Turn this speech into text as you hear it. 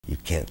you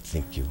can't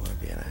think you want to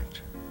be an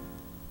actor.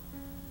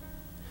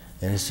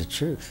 And it's the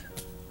truth.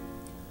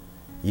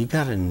 You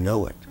got to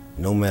know it,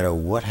 no matter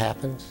what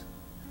happens,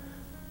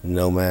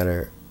 no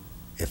matter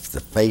if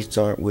the fates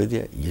aren't with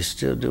you, you're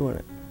still doing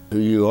it. Who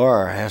you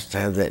are has to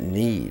have that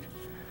need,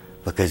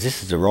 because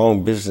this is the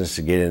wrong business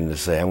to get in to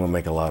say, I'm going to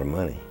make a lot of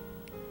money.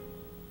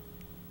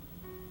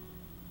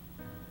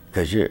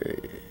 Because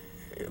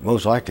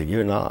most likely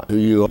you're not. Who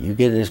you are, you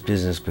get in this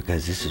business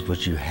because this is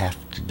what you have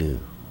to do.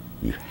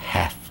 You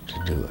have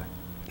to do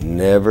it.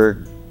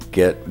 Never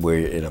get where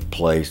you're in a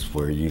place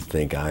where you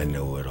think I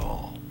know it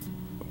all,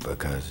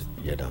 because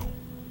you don't.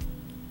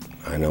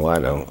 I know I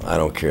don't. I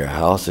don't care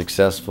how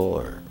successful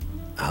or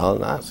how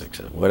not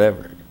successful,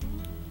 whatever.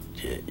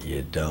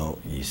 You don't.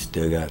 You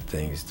still got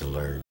things to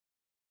learn.